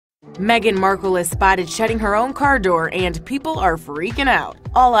Meghan Markle is spotted shutting her own car door, and people are freaking out.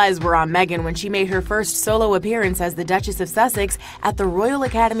 All eyes were on Meghan when she made her first solo appearance as the Duchess of Sussex at the Royal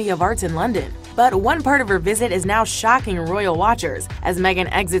Academy of Arts in London. But one part of her visit is now shocking royal watchers. As Meghan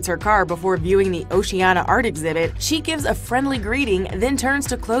exits her car before viewing the Oceana art exhibit, she gives a friendly greeting, then turns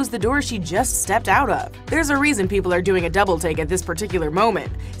to close the door she just stepped out of. There's a reason people are doing a double take at this particular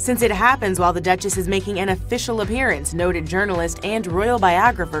moment, since it happens while the Duchess is making an official appearance, noted journalist and royal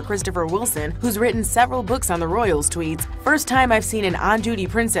biographer Christopher Wilson, who's written several books on the royals, tweets, "First time I've seen an on-duty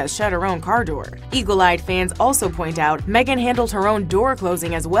princess shut her own car door." Eagle-eyed fans also point out Meghan handled her own door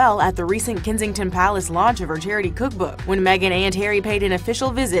closing as well at the recent Kensington Palace launch of her charity cookbook. When Meghan and Harry paid an official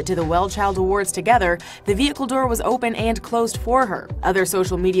visit to the Well Child Awards together, the vehicle door was open and closed for her. Other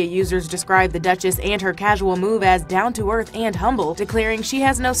social media users describe the Duchess and her casual move as down-to-earth and humble, declaring she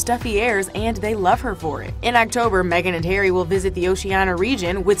has no stuffy airs and they love her for it. In October, Meghan and Harry will visit the Oceania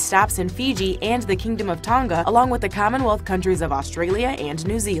region with stops in Fiji and the Kingdom of Tonga, along with the Commonwealth countries of Australia and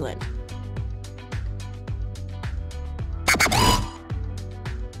New Zealand.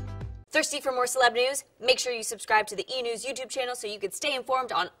 Thirsty for more celeb news? Make sure you subscribe to the E! News YouTube channel so you can stay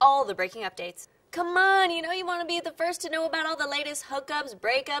informed on all the breaking updates. Come on, you know you want to be the first to know about all the latest hookups,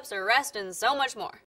 breakups, arrests, and so much more.